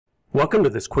Welcome to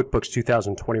this QuickBooks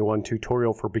 2021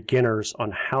 tutorial for beginners on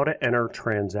how to enter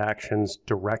transactions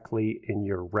directly in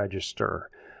your register.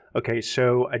 Okay,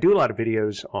 so I do a lot of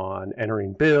videos on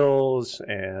entering bills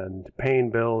and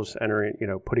paying bills, entering,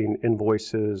 putting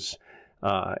invoices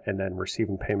and then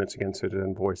receiving payments against those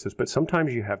invoices. But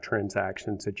sometimes you have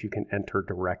transactions that you can enter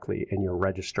directly in your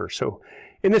register. So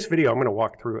in this video, I'm going to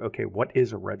walk through, okay, what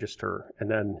is a register? And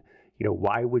then,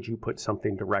 why would you put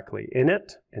something directly in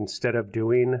it instead of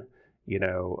doing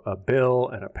a bill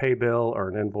and a pay bill or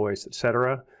an invoice,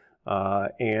 etc.,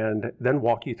 and then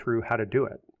walk you through how to do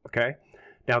it, okay?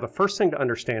 Now, the first thing to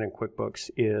understand in QuickBooks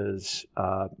is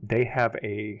they have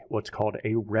what's called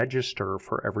a register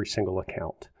for every single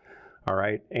account, all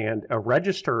right? And a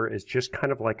register is just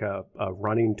kind of like a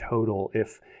running total.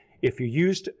 If you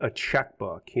used a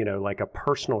checkbook, like a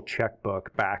personal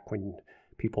checkbook back when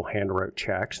people handwrote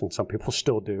checks, and some people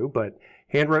still do, but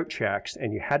handwrote checks,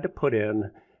 and you had to put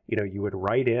in you would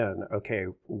write in, okay,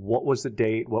 what was the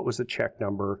date, what was the check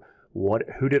number,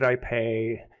 who did I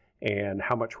pay, and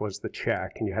how much was the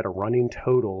check, and you had a running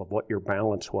total of what your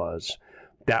balance was.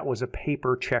 That was a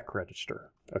paper check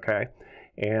register, okay?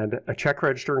 And a check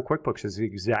register in QuickBooks is the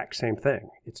exact same thing.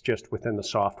 It's just within the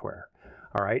software,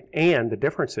 all right? And the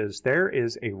difference is there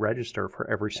is a register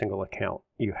for every single account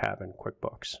you have in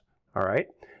QuickBooks, all right?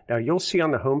 Now, you'll see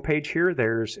on the home page here,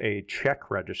 there's a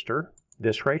check register,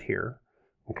 this right here,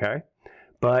 okay,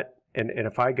 and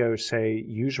if I go say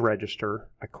use register,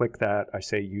 I click that, I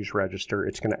say use register,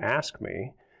 it's going to ask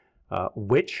me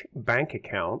which bank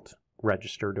account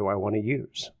register do I want to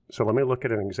use. So let me look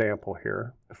at an example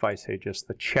here. If I say just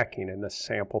the checking in this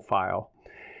sample file,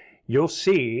 you'll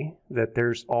see that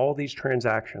there's all these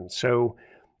transactions. So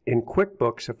in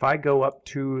QuickBooks, if I go up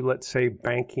to, let's say,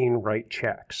 banking write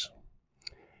checks,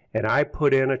 and I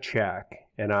put in a check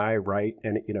and I write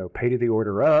and pay to the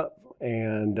order up,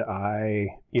 and I,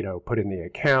 put in the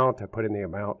account, I put in the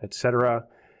amount, etc.,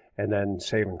 and then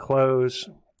save and close,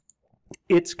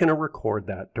 it's going to record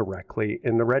that directly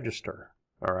in the register,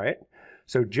 all right?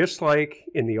 So just like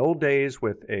in the old days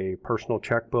with a personal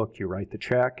checkbook, you write the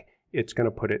check, it's going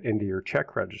to put it into your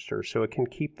check register so it can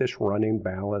keep this running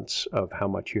balance of how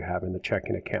much you have in the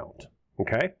checking account,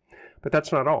 okay? But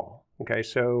that's not all, okay?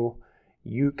 So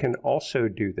you can also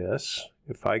do this.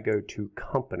 If I go to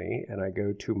company and I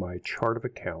go to my chart of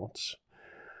accounts,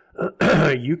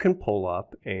 you can pull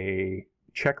up a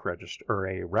check register or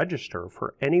a register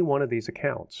for any one of these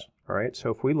accounts. All right,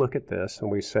 so if we look at this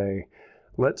and we say,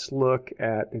 let's look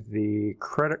at the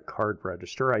credit card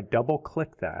register, I double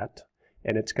click that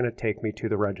and it's going to take me to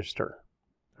the register.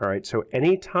 All right, so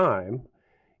anytime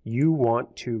you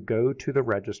want to go to the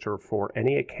register for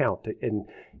any account, and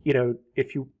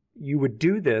if you would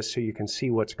do this so you can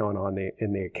see what's going on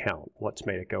in the account, what's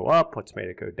made it go up, what's made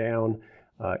it go down.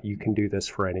 You can do this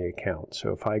for any account.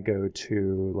 So if I go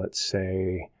to, let's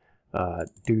say,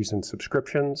 dues and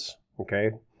subscriptions,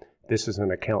 okay, this is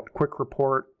an account quick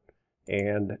report,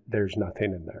 and there's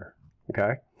nothing in there,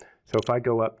 okay? So if I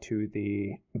go up to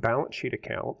the balance sheet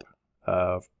account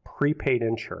of prepaid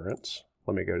insurance,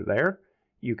 let me go to there,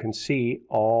 you can see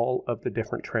all of the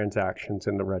different transactions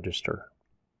in the register,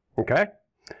 okay?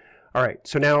 All right,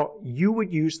 so now you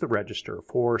would use the register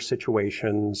for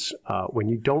situations when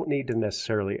you don't need to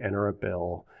necessarily enter a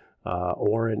bill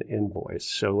or an invoice.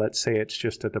 So let's say it's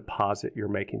just a deposit you're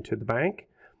making to the bank.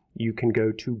 You can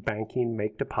go to banking,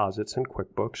 make deposits in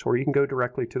QuickBooks, or you can go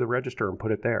directly to the register and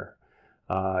put it there.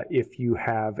 If you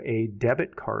have a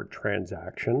debit card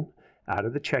transaction out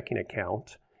of the checking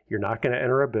account, you're not going to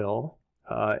enter a bill,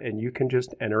 and you can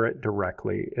just enter it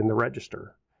directly in the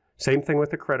register. Same thing with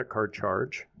the credit card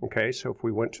charge, okay? So if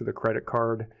we went to the credit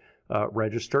card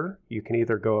register, you can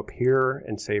either go up here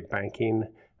and say banking,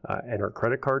 enter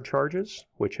credit card charges,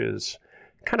 which is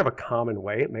kind of a common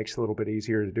way. It makes it a little bit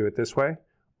easier to do it this way.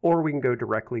 Or we can go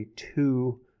directly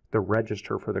to the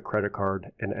register for the credit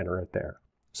card and enter it there.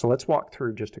 So let's walk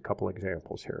through just a couple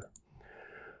examples here.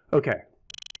 Okay.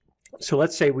 So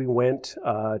let's say we went,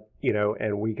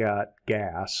 and we got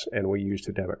gas and we used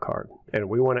a debit card and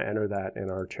we want to enter that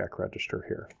in our check register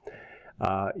here.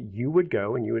 You would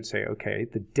go and you would say, okay,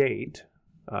 the date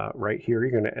right here,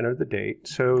 you're going to enter the date.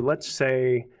 So let's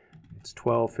say it's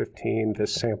 12/15.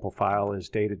 This sample file is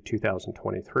dated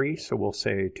 2023. So we'll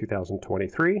say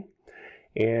 2023.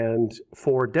 And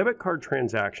for debit card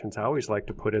transactions, I always like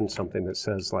to put in something that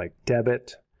says like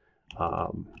debit,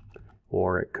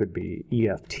 or it could be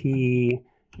EFT.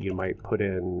 You might put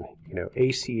in,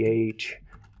 ACH,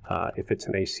 if it's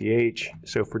an ACH.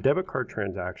 So for debit card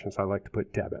transactions, I like to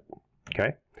put debit,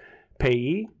 okay?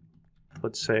 Payee,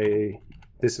 let's say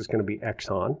this is going to be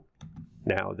Exxon.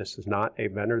 Now, this is not a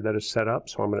vendor that is set up,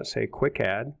 so I'm going to say quick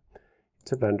add.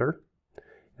 It's a vendor,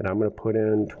 and I'm going to put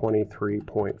in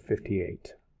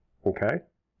 23.58. Okay?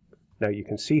 Now you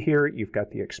can see here, you've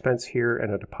got the expense here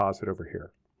and a deposit over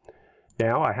here.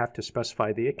 Now I have to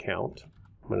specify the account.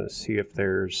 I'm going to see if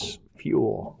there's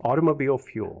fuel, automobile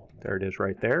fuel. There it is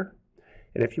right there.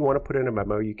 And if you want to put in a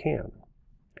memo, you can.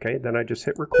 Okay, then I just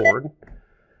hit record.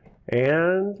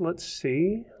 And let's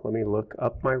see, let me look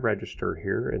up my register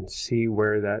here and see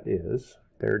where that is.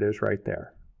 There it is right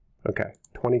there. Okay,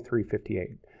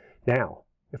 23.58. Now,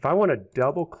 if I want to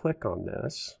double click on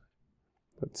this,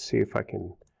 let's see if I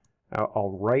can,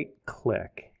 I'll right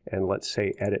click and let's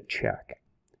say edit check.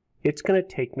 It's going to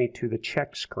take me to the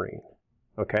check screen.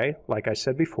 Okay, like I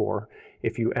said before,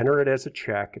 if you enter it as a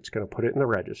check, it's going to put it in the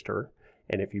register.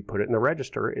 And if you put it in the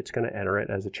register, it's going to enter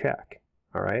it as a check.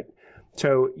 All right.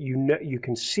 So you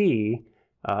can see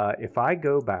if I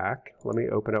go back, let me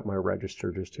open up my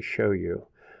register just to show you.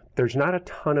 There's not a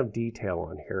ton of detail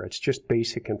on here. It's just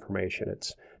basic information.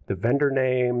 It's the vendor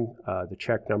name, the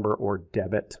check number or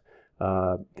debit,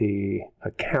 the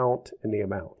account, and the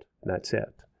amount. And that's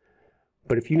it.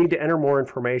 But if you need to enter more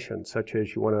information, such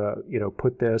as you want to,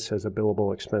 put this as a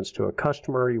billable expense to a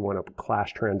customer, you want a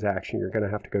class transaction, you're going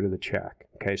to have to go to the check.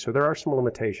 Okay, so there are some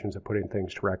limitations of putting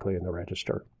things directly in the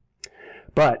register.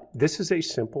 But this is a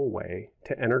simple way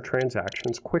to enter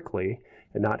transactions quickly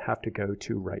and not have to go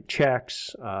to write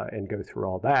checks and go through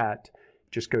all that.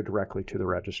 Just go directly to the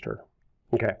register.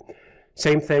 Okay,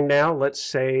 same thing now. Let's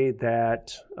say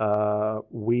that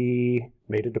we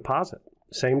made a deposit.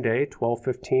 Same day,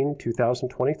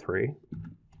 12/15/2023.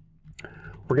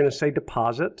 We're going to say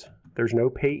deposit. There's no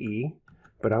payee,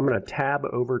 but I'm going to tab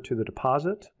over to the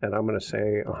deposit and I'm going to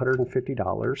say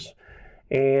 $150.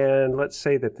 And let's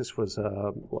say that this was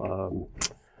a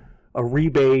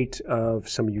rebate of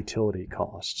some utility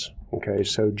costs. Okay,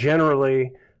 so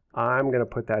generally I'm going to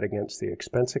put that against the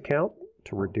expense account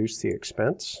to reduce the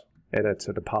expense. And it's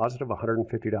a deposit of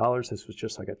 $150. This was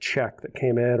just like a check that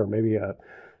came in, or maybe an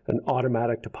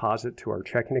automatic deposit to our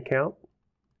checking account.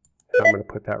 And I'm going to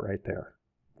put that right there.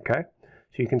 Okay,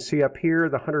 so you can see up here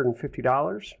the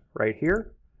 $150 right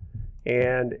here.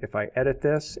 And if I edit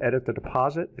this, edit the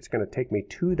deposit, it's going to take me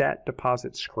to that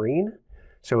deposit screen.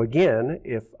 So again,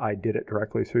 if I did it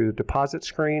directly through the deposit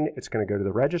screen, it's going to go to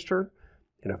the register.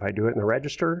 And if I do it in the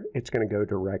register, it's going to go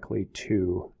directly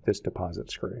to this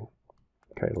deposit screen.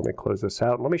 Okay, let me close this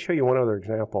out. Let me show you one other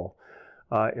example.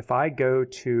 If I go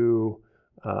to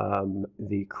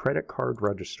the credit card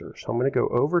register, so I'm going to go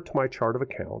over to my chart of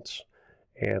accounts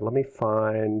and let me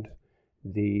find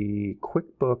the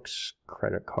Quickbooks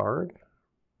credit card.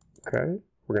 Okay,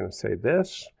 we're going to say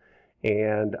this,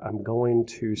 and I'm going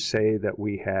to say that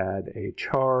we had a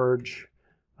charge,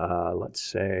 let's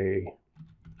say,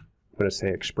 I'm going to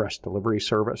say express delivery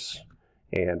service,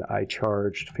 and I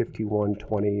charged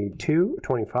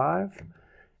 $51.22.25,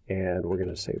 and we're going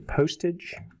to say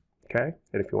postage. Okay,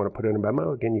 and if you want to put in a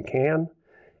memo, again, you can.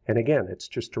 And again, it's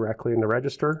just directly in the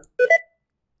register.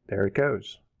 There it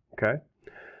goes. Okay.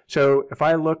 So if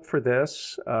I look for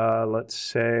this, let's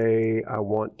say I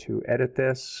want to edit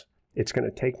this, it's going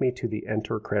to take me to the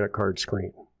enter credit card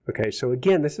screen. Okay, so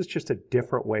again, this is just a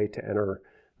different way to enter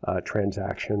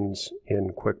transactions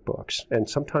in QuickBooks. And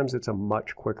sometimes it's a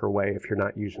much quicker way if you're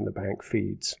not using the bank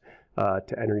feeds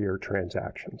to enter your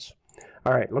transactions.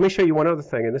 All right, let me show you one other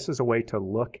thing, and this is a way to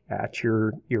look at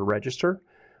your register.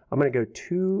 I'm going to go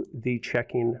to the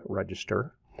checking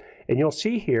register. And you'll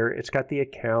see here, it's got the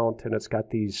account and it's got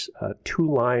these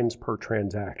 2 lines per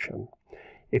transaction.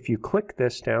 If you click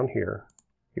this down here,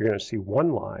 you're going to see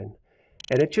 1 line,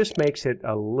 and it just makes it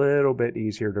a little bit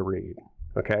easier to read.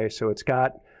 Okay, so it's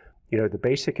got, the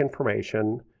basic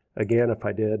information. Again, if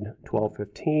I did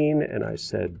 12/15 and I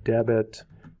said debit,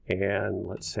 and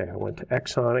let's say I went to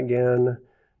Exxon again,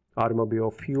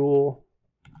 automobile fuel,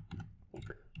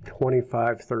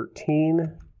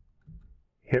 2513,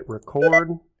 hit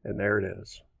record. And there it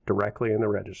is, directly in the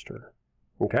register.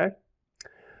 Okay?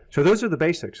 So those are the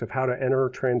basics of how to enter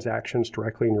transactions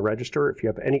directly in your register. If you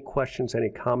have any questions,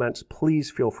 any comments, please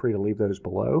feel free to leave those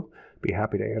below. Be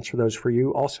happy to answer those for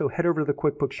you. Also, head over to the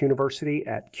QuickBooks University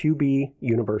at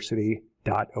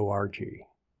qbuniversity.org.